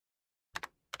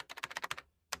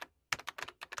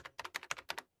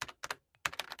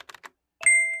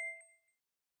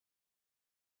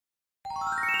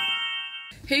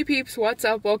Hey peeps, what's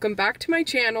up? Welcome back to my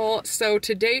channel. So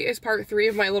today is part 3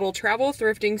 of my little travel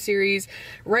thrifting series.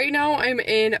 Right now I'm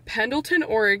in Pendleton,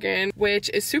 Oregon, which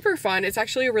is super fun. It's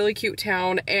actually a really cute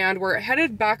town, and we're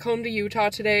headed back home to Utah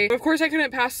today. Of course, I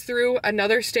couldn't pass through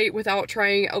another state without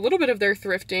trying a little bit of their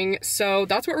thrifting, so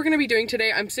that's what we're going to be doing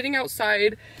today. I'm sitting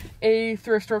outside a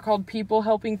thrift store called People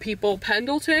Helping People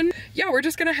Pendleton. Yeah, we're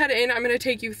just gonna head in. I'm gonna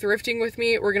take you thrifting with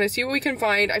me. We're gonna see what we can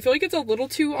find. I feel like it's a little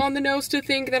too on the nose to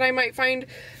think that I might find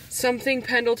something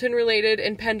Pendleton related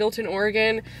in Pendleton,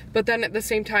 Oregon, but then at the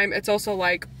same time, it's also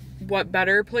like, what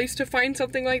better place to find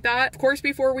something like that? Of course,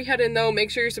 before we head in though,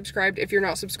 make sure you're subscribed if you're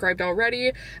not subscribed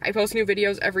already. I post new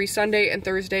videos every Sunday and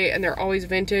Thursday, and they're always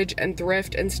vintage and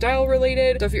thrift and style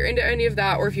related. So if you're into any of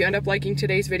that, or if you end up liking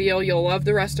today's video, you'll love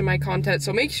the rest of my content.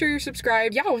 So make sure you're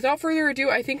subscribed. Yeah, without further ado,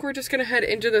 I think we're just gonna head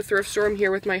into the thrift store. I'm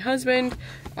here with my husband.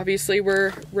 Obviously,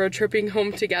 we're road tripping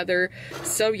home together.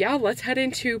 So yeah, let's head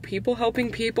into People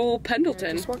Helping People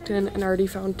Pendleton. I just walked in and already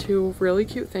found 2 really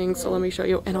cute things, so let me show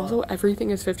you. And also,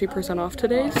 everything is 50% off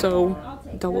today, so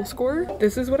double score.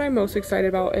 This is what I'm most excited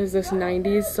about, is this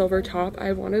 90s silver top.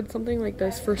 I wanted something like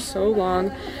this for so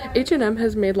long. H&M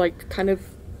has made like kind of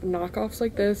knockoffs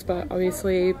like this, but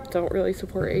obviously don't really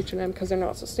support H&M because they're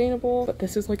not sustainable. But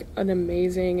this is like an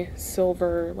amazing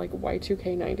silver like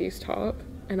Y2K 90s top,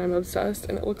 and I'm obsessed,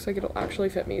 and it looks like it'll actually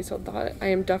fit me, so that I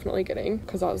am definitely getting,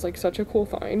 because that was like such a cool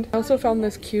find. I also found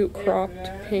this cute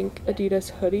cropped pink Adidas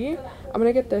hoodie. I'm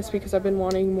gonna get this because I've been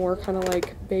wanting more kind of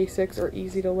like basics or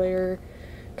easy to layer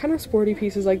kind of sporty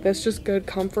pieces like this, just good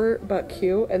comfort but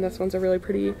cute, and this one's a really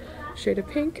pretty shade of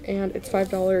pink, and it's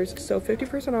 $5, so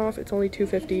 50% off. It's only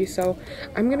 $2.50, so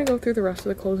I'm gonna go through the rest of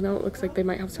the clothes now. It looks like they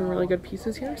might have some really good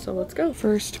pieces here, so let's go.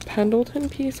 First Pendleton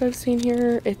piece I've seen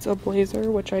here, it's a blazer,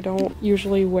 which I don't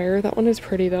usually wear. That one is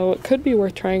pretty though. It could be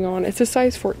worth trying on. It's a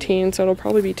size 14, so it'll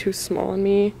probably be too small on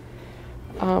me,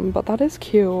 but that is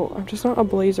cute. I'm just not a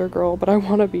blazer girl, but I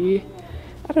want to be.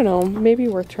 I don't know, maybe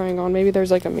worth trying on. Maybe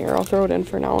there's like a mirror. I'll throw it in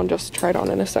for now and just try it on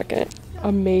in a second.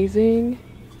 Amazing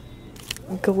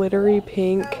glittery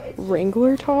pink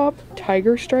Wrangler top,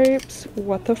 tiger stripes.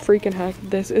 What the freaking heck?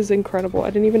 This is incredible. I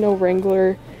didn't even know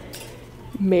Wrangler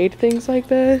made things like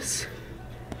this.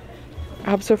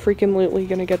 Abso-freaking-lutely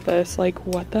gonna get this. Like,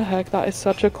 what the heck? That is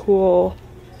such a cool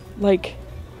like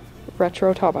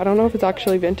retro top. I don't know if it's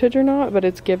actually vintage or not, but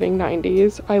it's giving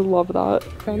 90s. I love that.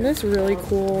 Found this really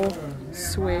cool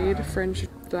suede fringe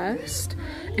vest.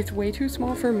 It's way too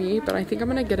small for me, but I think I'm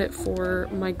gonna get it for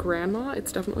my grandma.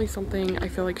 It's definitely something I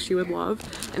feel like she would love,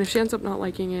 and if she ends up not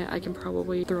liking it, I can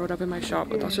probably throw it up in my shop.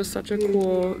 But that's just such a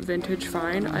cool vintage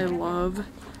find. I love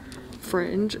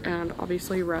fringe, and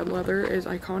obviously red leather is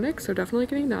iconic, so definitely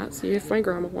getting that. See if my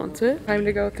grandma wants it. Time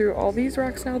to go through all these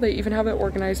racks now. They even have it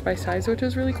organized by size, which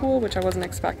is really cool, which I wasn't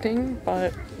expecting,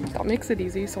 but that makes it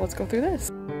easy. So let's go through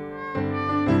this.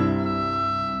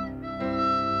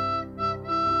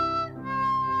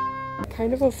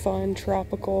 Kind of a fun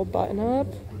tropical button-up.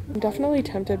 I'm definitely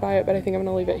tempted by it, but I think I'm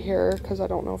gonna leave it here because I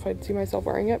don't know if I'd see myself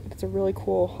wearing it. But it's a really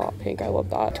cool hot pink. I love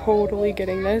that. Totally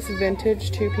getting this vintage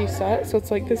 2-piece set. So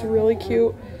it's like this really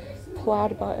cute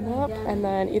plaid button-up, and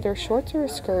then either shorts or a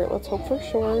skirt. Let's hope for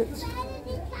shorts.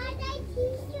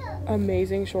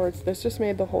 Amazing shorts. This just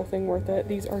made the whole thing worth it.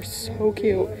 These are so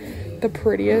cute. The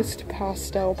prettiest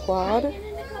pastel plaid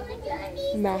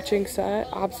matching set.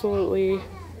 Absolutely.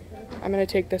 I'm gonna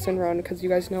take this and run because you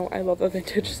guys know I love a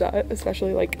vintage set,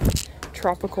 especially like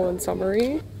tropical and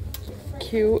summery.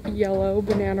 Cute yellow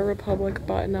Banana Republic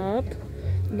button up.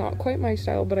 Not quite my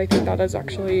style, but I think that is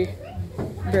actually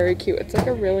very cute. It's like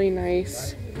a really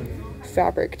nice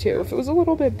fabric too. If it was a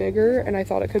little bit bigger and I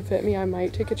thought it could fit me, I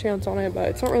might take a chance on it, but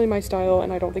it's not really my style,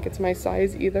 and I don't think it's my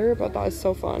size either, but that is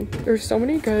so fun. There's so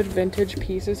many good vintage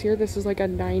pieces here. This is like a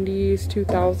 90s,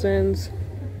 2000s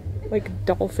like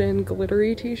dolphin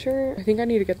glittery t-shirt. I think I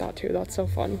need to get that too. That's so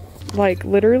fun. Like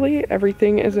literally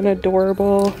everything is an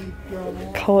adorable,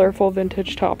 colorful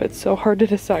vintage top. It's so hard to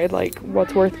decide like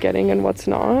what's worth getting and what's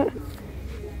not.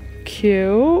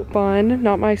 Cute, fun,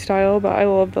 not my style, but I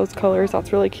love those colors.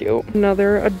 That's really cute.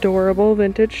 Another adorable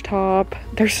vintage top.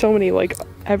 There's so many, like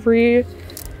every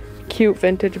cute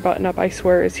vintage button up I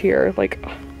swear is here. Like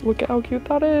look at how cute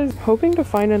that is. Hoping to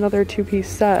find another 2-piece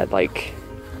set. Like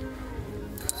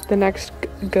the next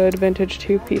good vintage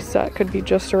 2-piece set could be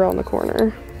just around the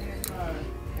corner.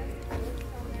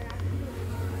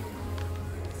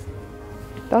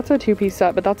 That's a 2-piece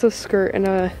set, but that's a skirt and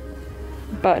a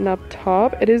button-up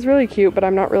top. It is really cute, but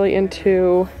I'm not really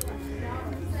into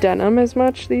denim as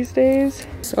much these days.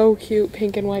 So cute,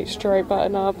 pink and white stripe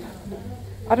button-up.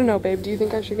 I don't know, babe, do you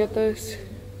think I should get this?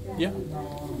 Yeah.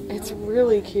 It's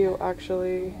really cute,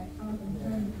 actually.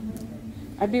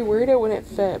 I'd be worried it wouldn't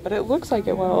fit, but it looks like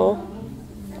it will.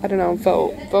 I don't know,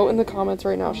 vote in the comments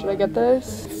right now. Should I get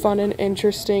this? Fun and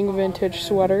interesting vintage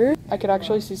sweater. I could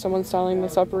actually see someone styling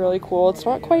this up really cool. It's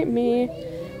not quite me,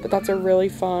 but that's a really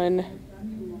fun,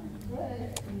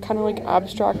 kind of like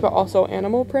abstract, but also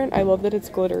animal print. I love that it's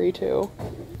glittery too.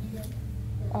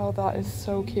 Oh, that is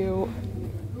so cute.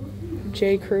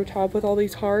 J. Crew top with all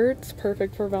these hearts.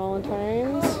 Perfect for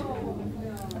Valentine's.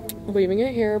 Leaving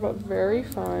it here, but very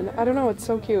fun. I don't know, it's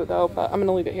so cute though, but I'm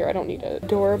gonna leave it here. I don't need it.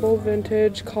 Adorable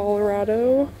vintage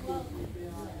Colorado.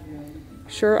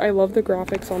 Sure, I love the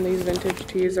graphics on these vintage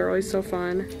tees. They're always so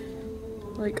fun.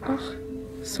 Like, oh,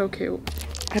 so cute.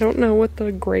 I don't know what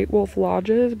the Great Wolf Lodge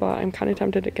is, but I'm kind of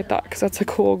tempted to get that because that's a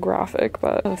cool graphic.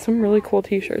 But some really cool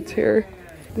t-shirts here.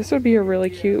 This would be a really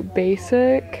cute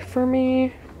basic for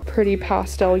me. Pretty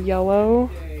pastel yellow.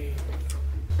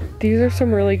 These are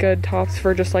some really good tops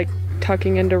for just like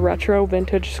tucking into retro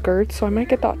vintage skirts, so I might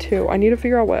get that too. I need to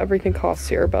figure out what everything costs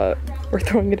here, but we're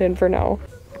throwing it in for now.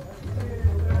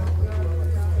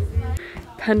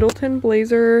 Pendleton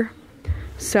blazer,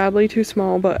 sadly too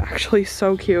small, but actually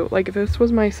so cute. Like if this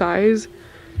was my size,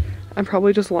 I'm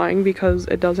probably just lying because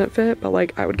it doesn't fit, but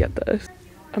like I would get this.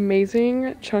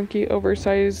 Amazing chunky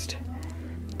oversized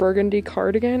burgundy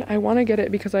cardigan. I want to get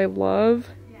it because I love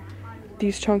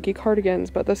these chunky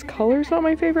cardigans, but this color is not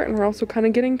my favorite, and we're also kind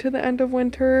of getting to the end of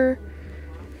winter.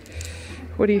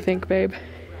 What do you think, babe?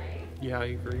 Yeah, I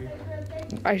agree.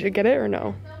 I should get it or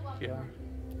no? Yeah.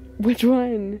 Which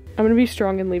one? I'm gonna be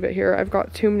strong and leave it here. I've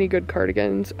got too many good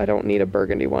cardigans. I don't need a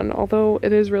burgundy one, although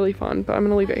it is really fun, but I'm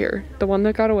gonna leave it here. The one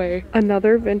that got away.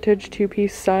 Another vintage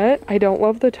two-piece set. I don't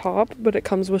love the top, but it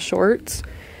comes with shorts.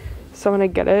 So I'm gonna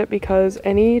get it because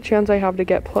any chance I have to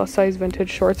get plus size vintage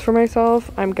shorts for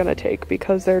myself, I'm gonna take,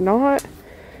 because they're not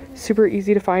super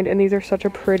easy to find, and these are such a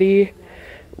pretty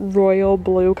royal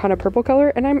blue kind of purple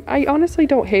color. And I honestly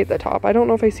don't hate the top. I don't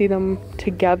know if I see them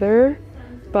together,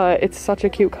 but it's such a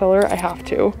cute color, I have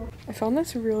to. I found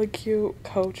this really cute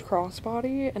Coach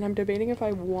crossbody, and I'm debating if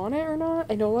I want it or not.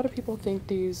 I know a lot of people think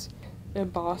these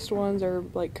embossed ones or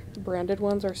like branded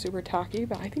ones are super tacky,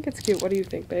 but I think it's cute. What do you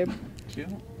think, babe? Cute.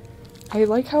 I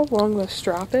like how long the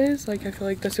strap is. Like, I feel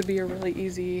like this would be a really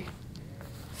easy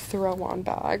throw-on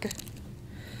bag.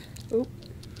 Oop.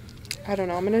 I don't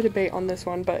know. I'm gonna debate on this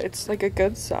one, but it's like a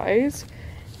good size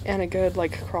and a good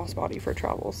like crossbody for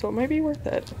travel, so it might be worth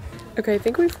it. Okay, I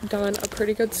think we've done a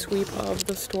pretty good sweep of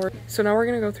the store. So now we're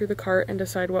gonna go through the cart and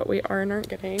decide what we are and aren't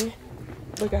getting.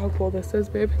 Look at how cool this is,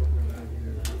 babe.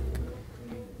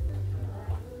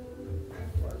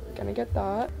 Gonna get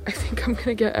that. I think I'm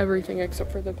gonna get everything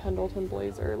except for the Pendleton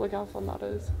blazer. Look how fun that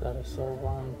is. That is so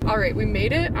fun. All right, we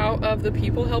made it out of the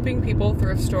People Helping People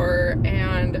thrift store,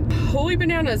 and holy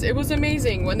bananas, it was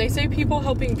amazing. When they say people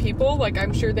helping people, like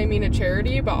I'm sure they mean a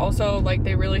charity, but also like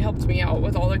they really helped me out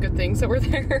with all the good things that were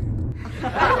there.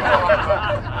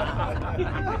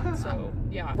 So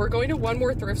yeah, we're going to one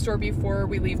more thrift store before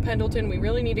we leave Pendleton. We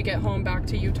really need to get home back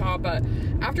to Utah, but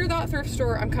after that thrift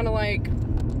store, I'm kind of like,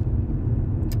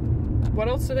 what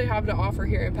else do they have to offer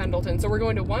here in Pendleton? So we're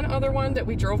going to one other one that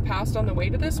we drove past on the way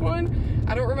to this one.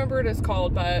 I don't remember what it's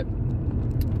called, but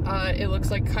it looks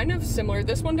like kind of similar.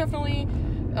 This one definitely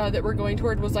that we're going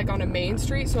toward was like on a main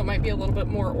street, so it might be a little bit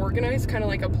more organized, kind of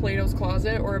like a Plato's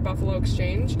Closet or a Buffalo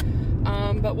Exchange.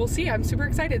 But we'll see. I'm super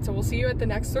excited. So we'll see you at the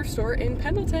next thrift store in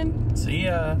Pendleton. See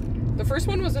ya. The first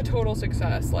one was a total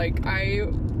success. Like, I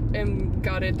am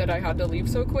gutted that I had to leave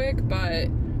so quick, but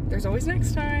there's always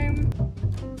next time.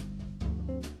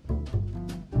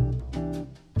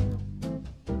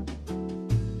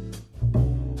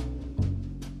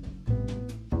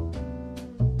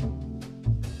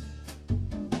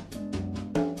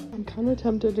 I'm kind of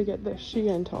tempted to get this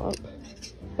Shein top,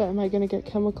 but am I gonna get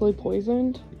chemically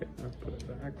poisoned? Yeah, put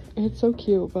it back. It's so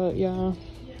cute, but yeah, I'm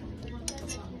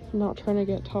not trying to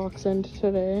get toxined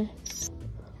today.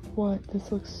 What?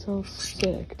 This looks so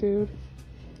sick, dude.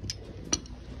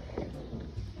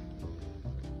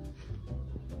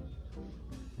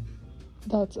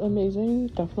 That's amazing.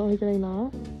 Definitely getting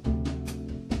that.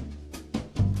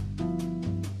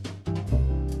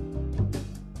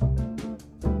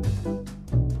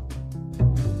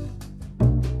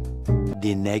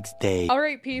 The next day. All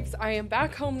right, peeps, I am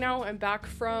back home now. I'm back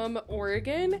from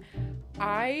Oregon.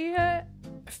 I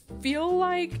feel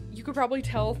like you could probably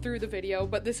tell through the video,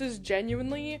 but this is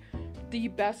genuinely the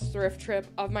best thrift trip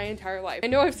of my entire life. I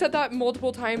know I've said that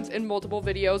multiple times in multiple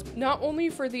videos, not only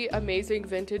for the amazing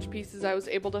vintage pieces I was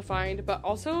able to find, but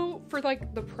also for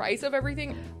like the price of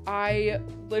everything. I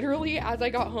literally, as I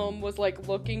got home, was like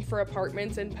looking for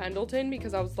apartments in Pendleton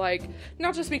because I was like,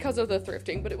 not just because of the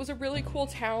thrifting, but it was a really cool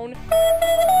town.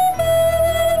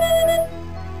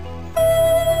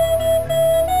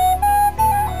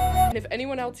 And if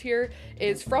anyone else here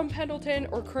is from Pendleton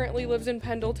or currently lives in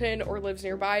Pendleton or lives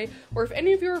nearby, or if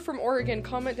any of you are from Oregon,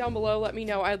 comment down below, let me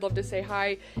know. I'd love to say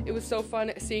hi. It was so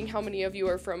fun seeing how many of you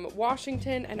are from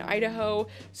Washington and Idaho.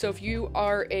 So if you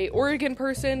are a Oregon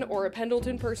person or a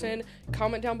Pendleton person,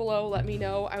 comment down below, let me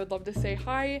know. I would love to say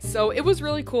hi. So it was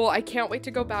really cool. I can't wait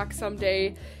to go back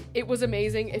someday. It was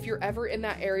amazing. If you're ever in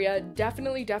that area,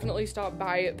 definitely stop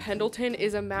by. Pendleton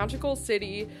is a magical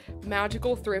city,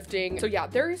 magical thrifting. So yeah,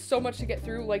 there is so much to get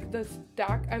through. Like the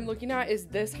stack I'm looking at is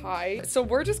this high. So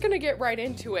we're just gonna get right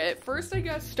into it. First, I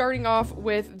guess starting off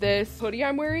with this hoodie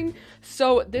I'm wearing.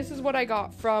 So this is what I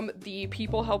got from the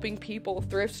People Helping People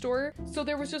thrift store. So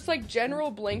there was just like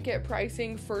general blanket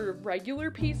pricing for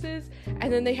regular pieces,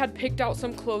 and then they had picked out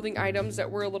some clothing items that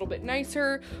were a little bit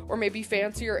nicer or maybe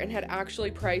fancier and had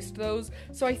actually priced those.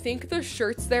 So I think the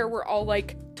shirts there were all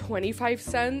like 25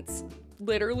 cents.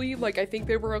 Literally, like I think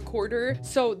they were a quarter.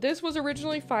 So this was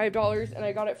originally $5 and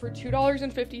I got it for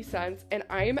 $2.50, and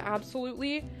I am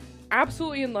absolutely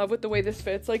in love with the way this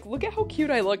fits. Like, look at how cute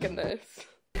I look in this.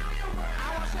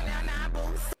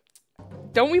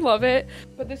 Don't we love it?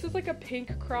 But this is like a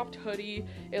pink cropped hoodie.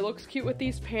 It looks cute with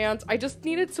these pants. I just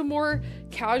needed some more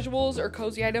casuals or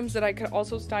cozy items that I could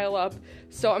also style up.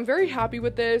 So I'm very happy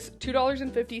with this.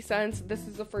 $2.50. This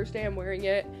is the first day I'm wearing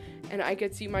it, and I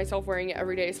could see myself wearing it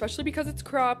every day, especially because it's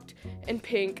cropped and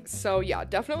pink. So yeah,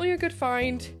 definitely a good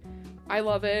find. I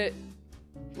love it.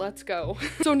 Let's go.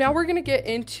 So now we're gonna get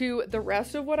into the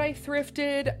rest of what I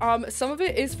thrifted. Some of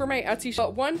it is for my Etsy shop,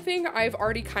 but one thing I've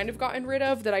already kind of gotten rid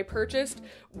of that I purchased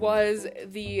was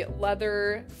the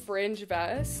leather fringe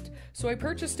vest. So I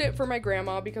purchased it for my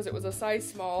grandma because it was a size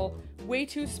small, way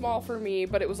too small for me,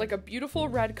 but it was like a beautiful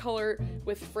red color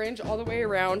with fringe all the way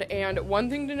around. And one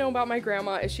thing to know about my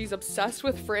grandma is she's obsessed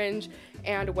with fringe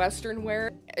and Western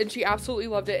wear, and she absolutely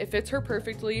loved it. It fits her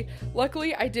perfectly.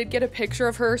 Luckily, I did get a picture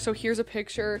of her, so here's a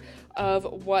picture of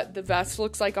what the vest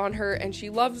looks like on her, and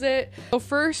she loves it. So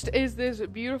first is this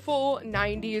beautiful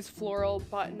 90s floral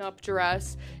button-up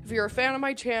dress. If you're a fan of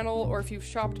my channel or if you've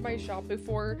shopped my shop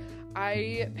before,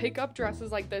 I pick up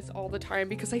dresses like this all the time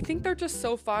because I think they're just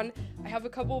so fun. I have a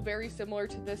couple very similar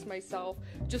to this myself,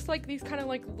 just like these kind of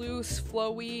like loose,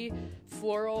 flowy,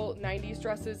 floral 90s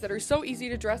dresses that are so easy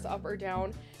to dress up or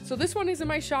down. So this one is in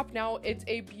my shop now. It's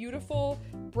a beautiful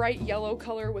bright yellow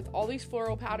color with all these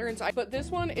floral patterns, but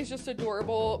this one is just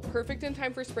adorable, perfect in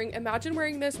time for spring. Imagine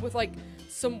wearing this with like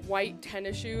some white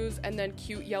tennis shoes and then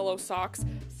cute yellow socks,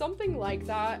 something like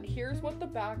that. Here's what the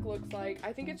back looks like.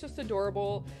 I think it's just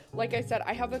adorable. Like I said,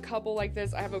 I have a couple like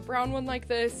this. I have a brown one like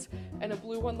this and a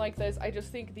blue one like this. I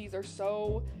just think these are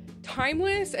so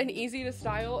timeless and easy to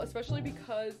style, especially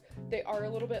because they are a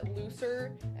little bit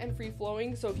looser and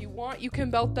free-flowing. So if you want, you can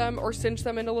belt them or cinch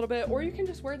them in a little bit, or you can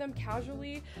just wear them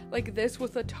casually like this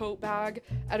with a tote bag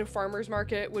at a farmer's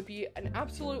market would be an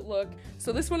absolute look.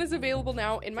 So this one is available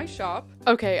now in my shop.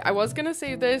 Okay, I was gonna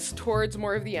save this towards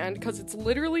more of the end because it's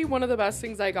literally one of the best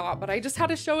things I got, but I just had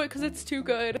to show it because it's too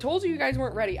good. I told you guys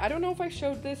weren't ready. I don't know if I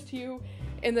showed this to you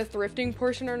in the thrifting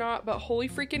portion or not, but holy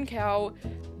freaking cow,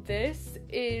 this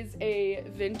is a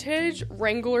vintage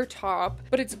Wrangler top,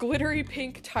 but it's glittery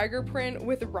pink tiger print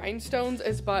with rhinestones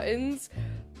as buttons.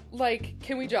 Like,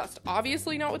 can we just,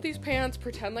 obviously not with these pants,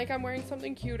 pretend like I'm wearing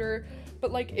something cuter,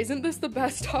 but like, isn't this the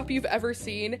best top you've ever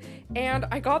seen? And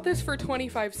I got this for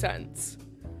 25 cents.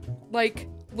 Like,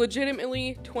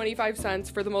 legitimately 25 cents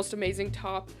for the most amazing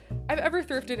top I've ever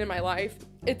thrifted in my life.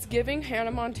 It's giving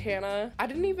Hannah Montana. I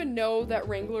didn't even know that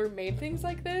Wrangler made things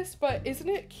like this, but isn't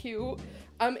it cute?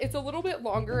 It's a little bit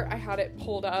longer. I had it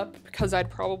pulled up because I'd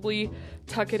probably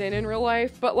tuck it in real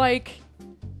life, but like,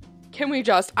 can we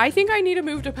just, I think I need to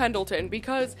move to Pendleton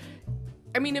because,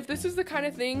 I mean, if this is the kind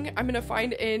of thing I'm gonna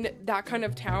find in that kind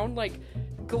of town, like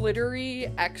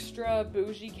glittery, extra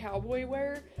bougie cowboy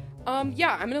wear,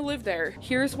 yeah, I'm gonna live there.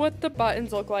 Here's what the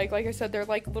buttons look like. Like I said, they're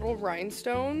like little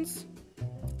rhinestones.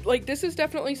 Like, this is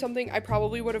definitely something I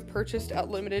probably would have purchased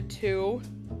at Limited too.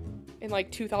 in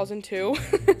like 2002.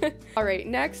 All right,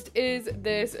 next is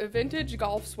this vintage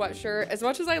golf sweatshirt. As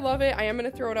much as I love it, I am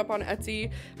gonna throw it up on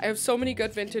Etsy. I have so many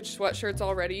good vintage sweatshirts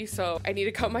already, so I need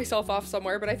to cut myself off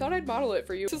somewhere, but I thought I'd model it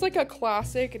for you. This is like a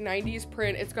classic 90s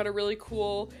print. It's got a really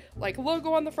cool like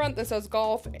logo on the front that says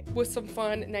golf with some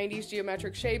fun 90s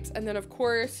geometric shapes. And then of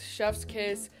course, chef's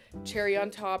kiss, cherry on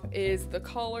top is the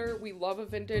collar. We love a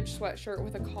vintage sweatshirt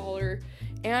with a collar.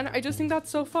 And I just think that's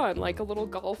so fun, like a little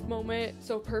golf moment.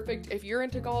 So perfect if you're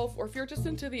into golf or if you're just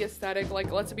into the aesthetic.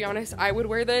 Like, let's be honest, I would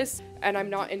wear this and I'm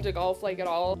not into golf like at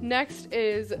all. Next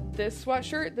is this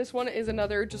sweatshirt. This one is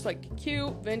another just like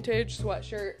cute vintage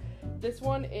sweatshirt. This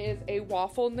one is a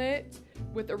waffle knit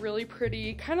with a really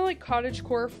pretty kind of like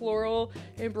cottagecore floral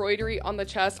embroidery on the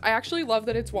chest. I actually love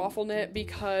that it's waffle knit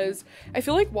because I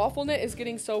feel like waffle knit is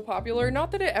getting so popular.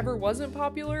 Not that it ever wasn't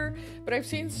popular, but I've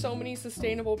seen so many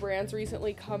sustainable brands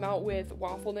recently come out with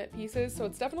waffle knit pieces, so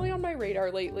it's definitely on my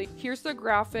radar lately. Here's the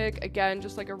graphic, again,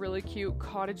 just like a really cute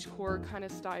cottagecore kind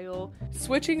of style.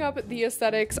 Switching up the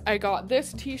aesthetics, I got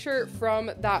this t-shirt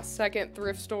from that second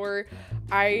thrift store.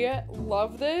 I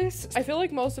love this. I feel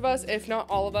like most of us, if not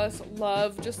all of us,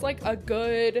 love just like a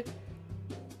good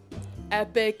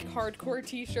epic hardcore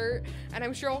t-shirt, and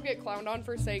I'm sure I'll get clowned on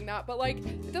for saying that, but like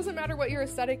it doesn't matter what your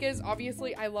aesthetic is.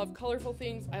 Obviously I love colorful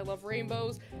things, I love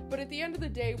rainbows, but at the end of the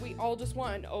day we all just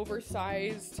want an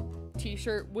oversized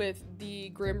t-shirt with the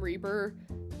Grim Reaper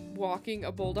walking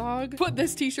a bulldog. What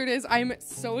this t-shirt is, I'm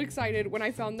so excited. When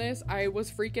I found this, I was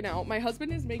freaking out. My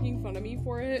husband is making fun of me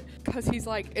for it because he's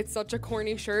like, it's such a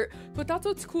corny shirt, but that's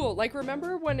what's cool. Like,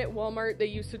 remember when at Walmart they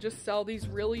used to just sell these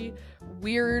really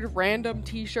weird random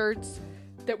t-shirts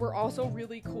that were also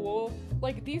really cool?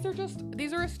 Like, these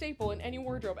are a staple in any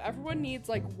wardrobe. Everyone needs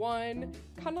like one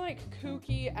kind of like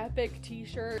kooky epic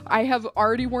t-shirt. I have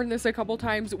already worn this a couple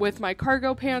times with my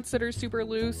cargo pants that are super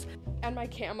loose and my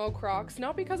camo Crocs,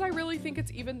 not because I really think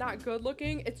it's even that good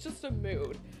looking, it's just a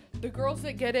mood. The girls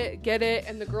that get it,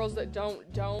 and the girls that don't.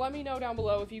 Let me know down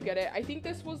below if you get it. I think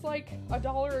this was like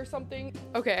 $1 or something.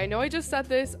 Okay, I know I just said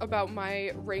this about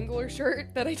my Wrangler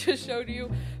shirt that I just showed you,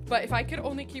 but if I could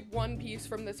only keep one piece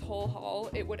from this whole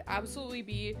haul, it would absolutely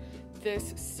be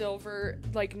this silver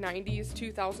like 90s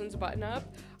 2000s button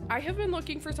up. I have been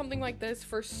looking for something like this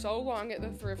for so long at the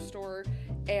thrift store,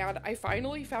 and I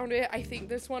finally found it. I think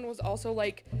this one was also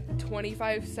like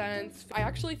 25 cents. I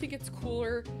actually think it's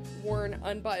cooler worn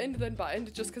unbuttoned than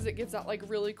buttoned, just because it gives that like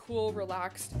really cool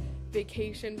relaxed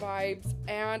vacation vibes,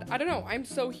 and I don't know, I'm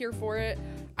so here for it.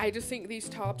 I just think these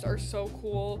tops are so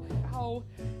cool. How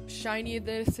shiny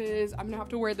this is. I'm gonna have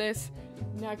to wear this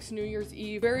next New Year's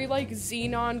Eve. Very like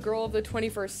Xenon girl of the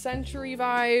 21st century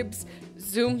vibes.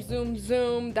 Zoom, zoom,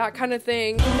 zoom, that kind of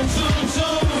thing. Zoom, zoom,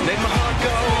 zoom. Make my heart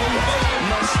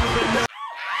go.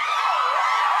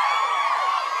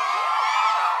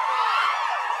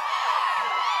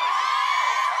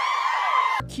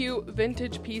 Cute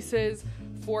vintage pieces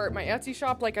for my Etsy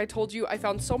shop. Like I told you, I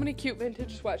found so many cute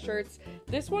vintage sweatshirts.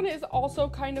 This one is also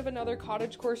kind of another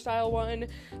cottagecore style one.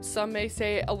 Some may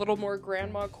say a little more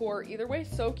grandma core. Either way,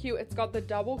 so cute. It's got the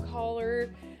double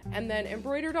collar and then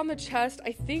embroidered on the chest,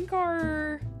 I think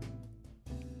are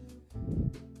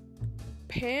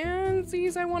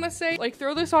pansies, I want to say. Like,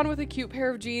 throw this on with a cute pair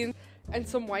of jeans and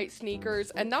some white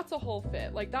sneakers, and that's a whole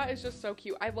fit. Like, that is just so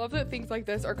cute. I love that things like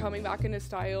this are coming back into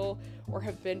style, or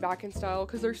have been back in style,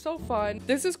 because they're so fun.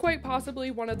 This is quite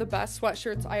possibly one of the best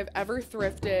sweatshirts I have ever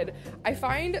thrifted. I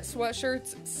find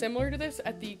sweatshirts similar to this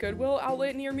at the Goodwill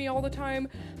outlet near me all the time,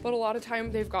 but a lot of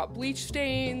time they've got bleach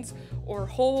stains or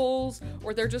holes,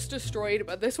 or they're just destroyed.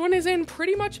 But this one is in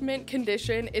pretty much mint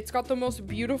condition. It's got the most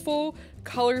beautiful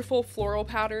colorful floral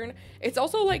pattern. It's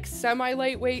also like semi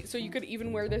lightweight, so you could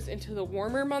even wear this into the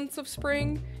warmer months of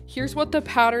spring. Here's what the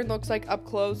pattern looks like up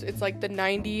close. It's like the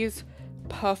 90s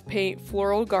puff paint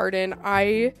floral garden.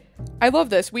 I love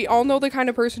this. We all know the kind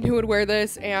of person who would wear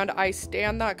this, and I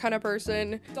stan that kind of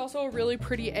person. It's also a really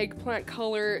pretty eggplant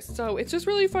color, so it's just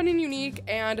really fun and unique.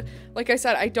 And like I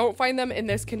said, I don't find them in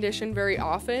this condition very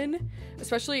often,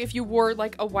 especially if you wore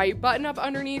like a white button up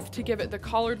underneath to give it the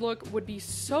collared look. Would be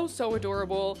so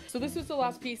adorable. So this is the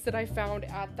last piece that I found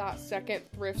at that second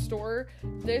thrift store.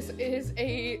 This is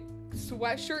a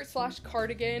sweatshirt slash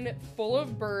cardigan full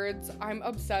of birds. I'm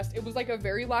obsessed. It was like a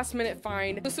very last minute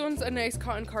find. This one's a nice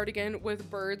cotton cardigan with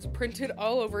birds printed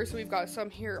all over. So we've got some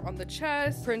here on the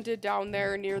chest, printed down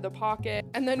there near the pocket,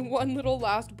 and then one little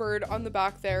last bird on the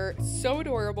back there. So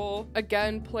adorable.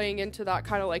 Again, playing into that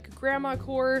kind of like grandma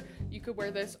core. You could wear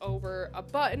this over a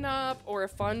button up or a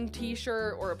fun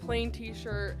t-shirt or a plain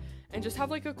t-shirt and just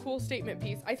have like a cool statement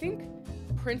piece. I think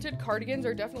printed cardigans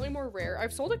are definitely more rare.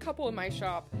 I've sold a couple in my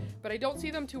shop, but I don't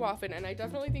see them too often, and I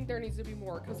definitely think there needs to be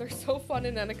more because they're so fun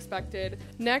and unexpected.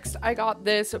 Next, I got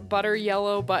this butter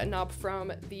yellow button up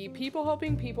from the People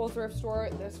Helping People thrift store.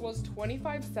 This was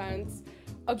 25 cents.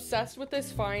 Obsessed with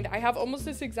this find. I have almost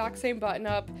this exact same button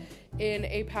up in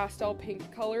a pastel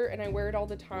pink color, and I wear it all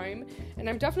the time, and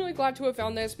I'm definitely glad to have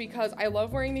found this because I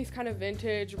love wearing these kind of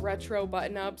vintage retro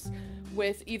button ups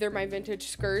with either my vintage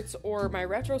skirts or my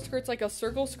retro skirts, like a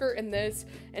circle skirt in this,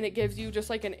 and it gives you just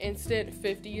like an instant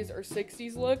 50s or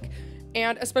 60s look.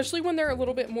 And especially when they're a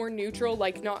little bit more neutral,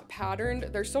 like not patterned,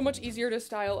 they're so much easier to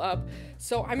style up.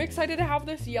 So I'm excited to have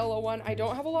this yellow one. I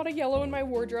don't have a lot of yellow in my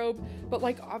wardrobe, but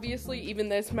like obviously even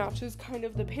this matches kind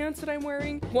of the pants that I'm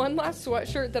wearing. One last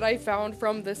sweatshirt that I found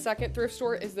from the second thrift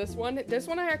store is this one. This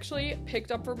one I actually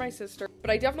picked up for my sister, but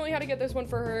I definitely had to get this one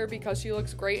for her because she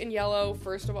looks great in yellow,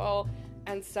 first of all,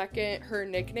 and second, her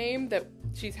nickname that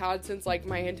she's had since like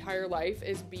my entire life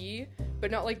is Bee, but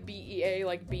not like B-E-A,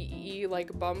 like B-E-E,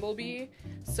 like Bumblebee.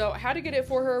 So I had to get it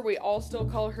for her. We all still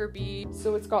call her Bee.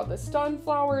 So it's got the stun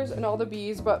flowers and all the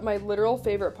bees, but my literal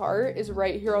favorite part is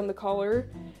right here on the collar.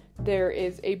 There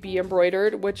is a bee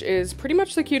embroidered, which is pretty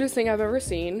much the cutest thing I've ever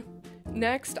seen.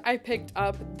 Next, I picked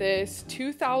up this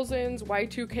 2000s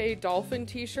Y2K dolphin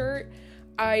t-shirt.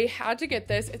 I had to get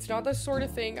this. It's not the sort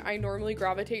of thing I normally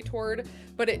gravitate toward,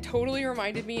 but it totally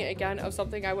reminded me again of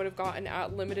something I would have gotten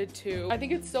at Limited Too. I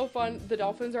think it's so fun. The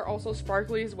dolphins are also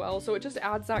sparkly as well, so it just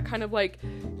adds that kind of like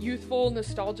youthful,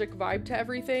 nostalgic vibe to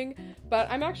everything. But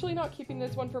I'm actually not keeping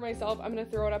this one for myself. I'm gonna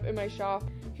throw it up in my shop.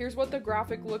 Here's what the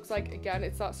graphic looks like. Again,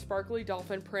 it's that sparkly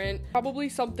dolphin print. Probably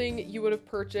something you would have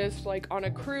purchased like on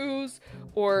a cruise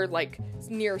or like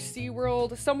near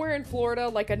SeaWorld, somewhere in Florida,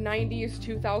 like a 90s,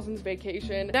 2000s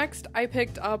vacation. Next, I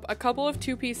picked up a couple of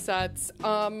two-piece sets.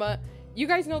 You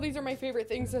guys know these are my favorite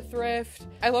things to thrift.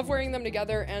 I love wearing them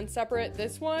together and separate.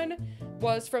 This one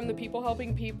was from the People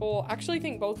Helping People. I actually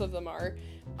think both of them are.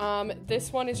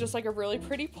 This one is just like a really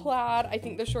pretty plaid. I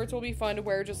think the shorts will be fun to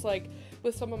wear just like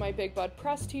with some of my Big Bud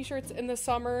Press t-shirts in the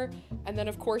summer, and then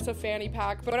of course a fanny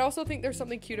pack, but I also think there's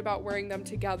something cute about wearing them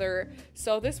together.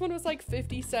 So this one was like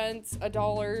 50 cents,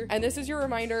 $1, and this is your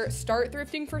reminder, start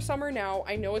thrifting for summer now.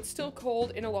 I know it's still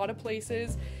cold in a lot of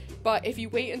places, but if you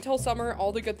wait until summer,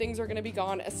 all the good things are gonna be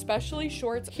gone, especially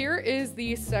shorts. Here is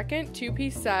the second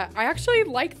two-piece set. I actually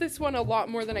like this one a lot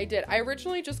more than I did. I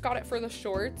originally just got it for the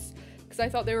shorts because I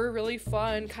thought they were really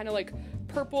fun, kind of like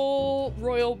purple,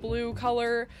 royal blue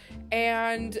color,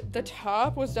 and the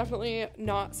top was definitely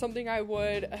not something I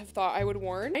would have thought I would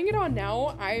worn. Hanging it on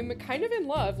now, I'm kind of in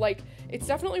love. Like, it's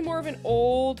definitely more of an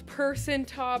old person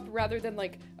top rather than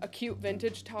like a cute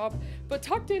vintage top, but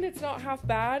tucked in, it's not half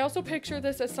bad. I also picture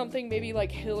this as something maybe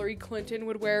like Hillary Clinton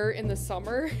would wear in the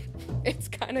summer. It's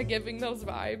kind of giving those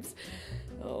vibes.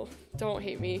 Oh, don't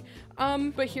hate me.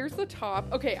 But here's the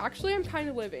top. Okay, actually I'm kind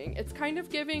of living. It's kind of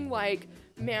giving like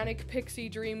manic pixie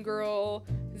dream girl,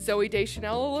 Zooey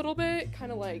Deschanel a little bit,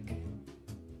 kind of like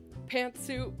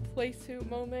pantsuit, playsuit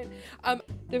moment.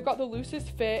 They've got the loosest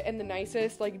fit and the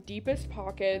nicest, like deepest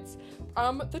pockets.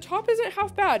 The top isn't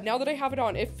half bad now that I have it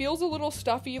on. It feels a little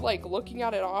stuffy, like looking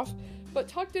at it off, but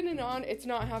tucked in and on, it's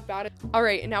not half bad. All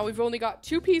right, now we've only got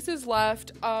 2 pieces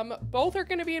left. Both are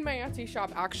gonna be in my Etsy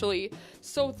shop, actually.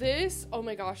 So this, oh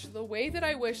my gosh, the way that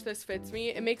I wish this fits me,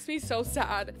 it makes me so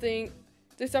sad.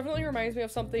 This definitely reminds me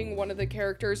of something one of the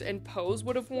characters in Pose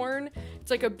would have worn.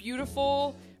 It's like a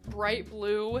beautiful, bright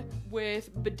blue with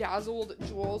bedazzled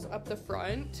jewels up the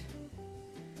front.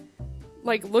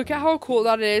 Like, look at how cool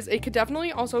that is. It could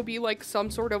definitely also be like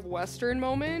some sort of Western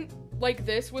moment. Like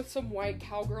this with some white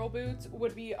cowgirl boots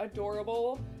would be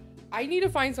adorable. I need to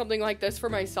find something like this for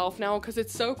myself now because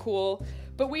it's so cool.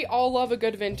 But we all love a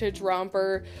good vintage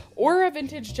romper or a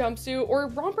vintage jumpsuit, or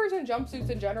rompers and jumpsuits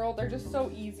in general. They're just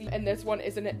so easy. And this one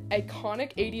is an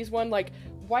iconic 80s one, like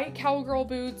white cowgirl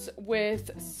boots with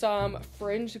some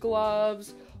fringe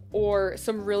gloves or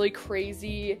some really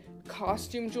crazy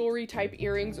costume jewelry type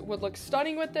earrings would look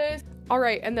stunning with this. All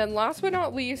right, and then last but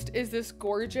not least is this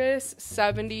gorgeous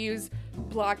 70s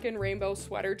black and rainbow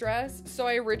sweater dress. So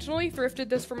I originally thrifted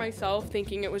this for myself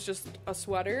thinking it was just a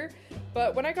sweater,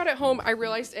 but when I got it home I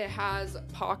realized it has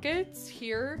pockets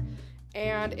here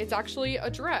and it's actually a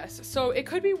dress. So it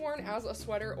could be worn as a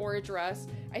sweater or a dress.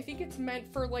 I think it's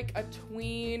meant for like a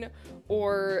tween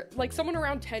or like someone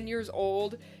around 10 years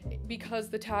old because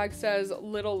the tag says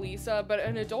Little Lisa, but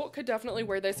an adult could definitely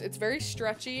wear this. It's very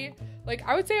stretchy. Like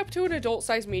I would say up to an adult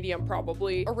size medium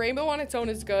probably. A rainbow on its own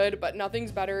is good, but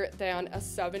nothing's better than a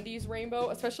 70s rainbow,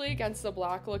 especially against the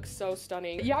black. Looks so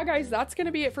stunning. Yeah guys, that's gonna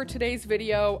be it for today's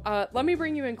video. Let me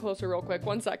bring you in closer real quick,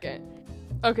 1 second.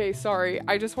 Okay, sorry.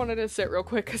 I just wanted to sit real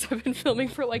quick because I've been filming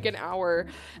for like an hour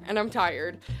and I'm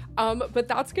tired. But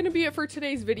that's gonna be it for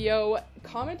today's video.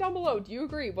 Comment down below, do you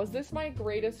agree? Was this my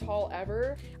greatest haul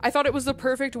ever? I thought it was the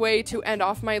perfect way to end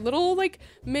off my little like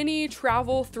mini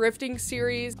travel thrifting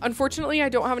series. Unfortunately, I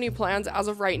don't have any plans as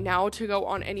of right now to go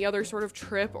on any other sort of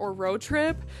trip or road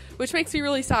trip, which makes me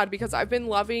really sad because I've been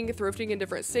loving thrifting in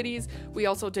different cities. We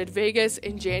also did Vegas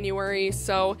in January,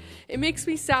 so it makes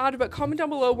me sad, but comment down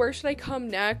below, where should I come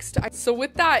next? So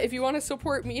with that, if you want to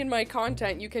support me and my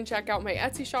content, you can check out my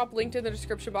Etsy shop linked in the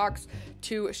description box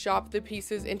to shop the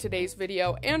pieces in today's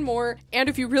video and more. And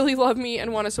if you really love me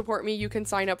and want to support me, you can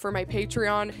sign up for my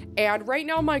Patreon. And right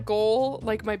now my goal,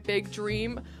 like my big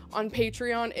dream on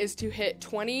Patreon, is to hit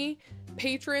 20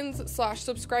 patrons /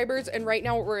 subscribers, and right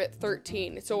now we're at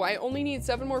 13, so I only need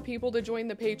 7 more people to join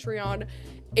the Patreon.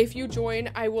 If you join,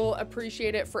 I will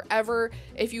appreciate it forever.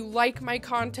 If you like my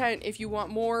content, if you want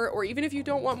more, or even if you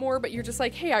don't want more but you're just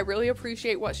like, hey, I really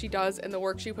appreciate what she does and the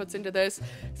work she puts into this,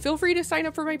 feel free to sign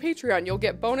up for my Patreon. You'll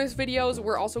get bonus videos.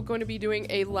 We're also going to be doing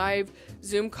a live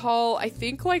Zoom call, I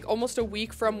think like almost a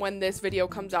week from when this video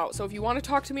comes out. So if you want to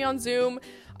talk to me on Zoom,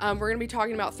 we're going to be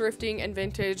talking about thrifting and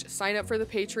vintage. Sign up for the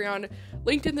Patreon,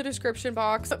 linked in the description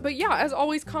box. But yeah, as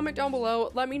always, comment down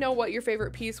below. Let me know what your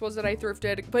favorite piece was that I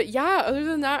thrifted. But yeah, other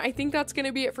than that, I think that's going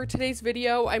to be it for today's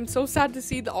video. I'm so sad to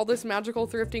see all this magical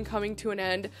thrifting coming to an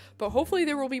end, but hopefully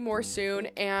there will be more soon.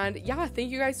 And yeah, thank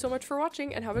you guys so much for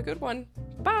watching and have a good one.